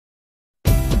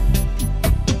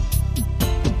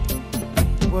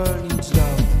world needs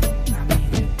love. I'm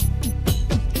here.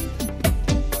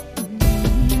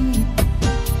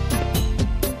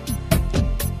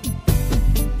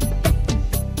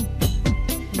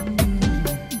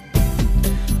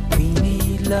 We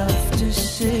need love to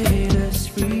set us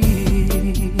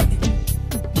free,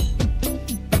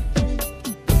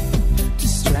 to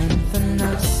strengthen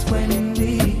us when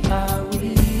we are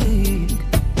weak.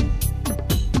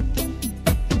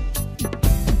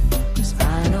 'Cause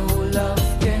I know love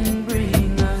can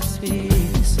bring us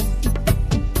peace.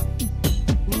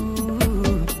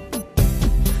 Ooh.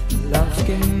 Love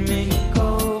can make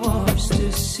our wars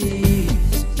to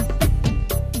cease.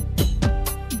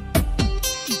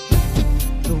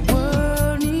 The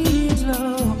world needs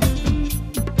love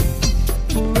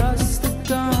for us to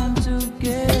come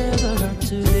together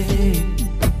today.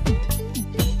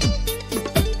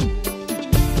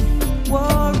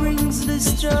 War brings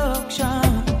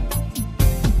destruction,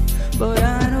 but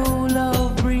I know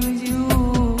love brings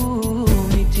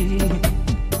unity.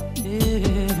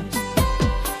 Yeah.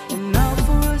 And now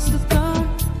for us to come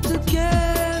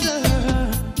together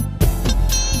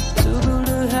to build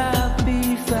a happy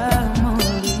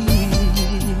family.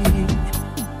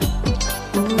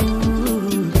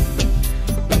 Ooh.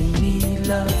 We need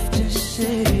love to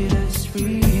set us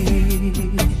free,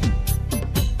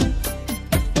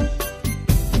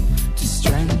 to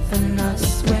strengthen us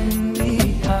when we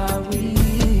are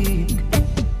weak.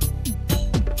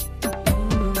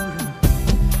 Ooh.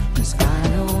 'Cause I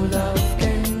know love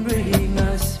can bring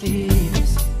us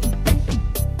peace.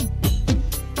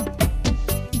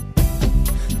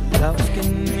 Love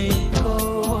can make our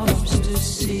wars to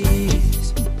cease.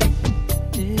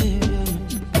 Yeah.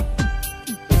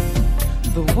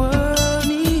 The world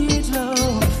needs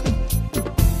love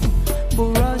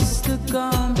for us to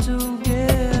come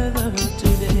together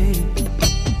today.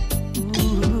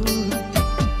 Ooh.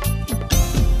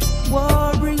 War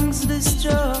brings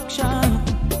destruction,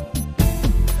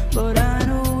 but I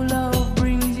know love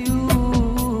brings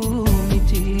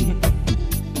unity.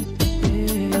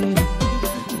 Yeah.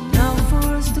 Now for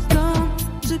us to come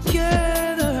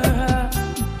together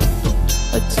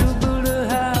to build a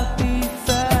happy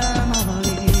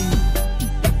family.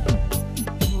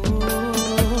 Oh,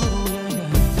 yeah.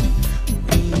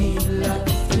 We need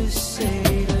love to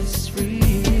set us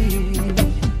free.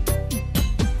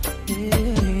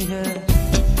 Yeah.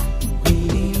 We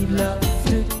need love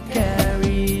to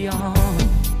carry on.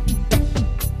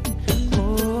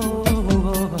 Oh,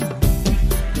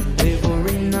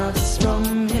 delivering us from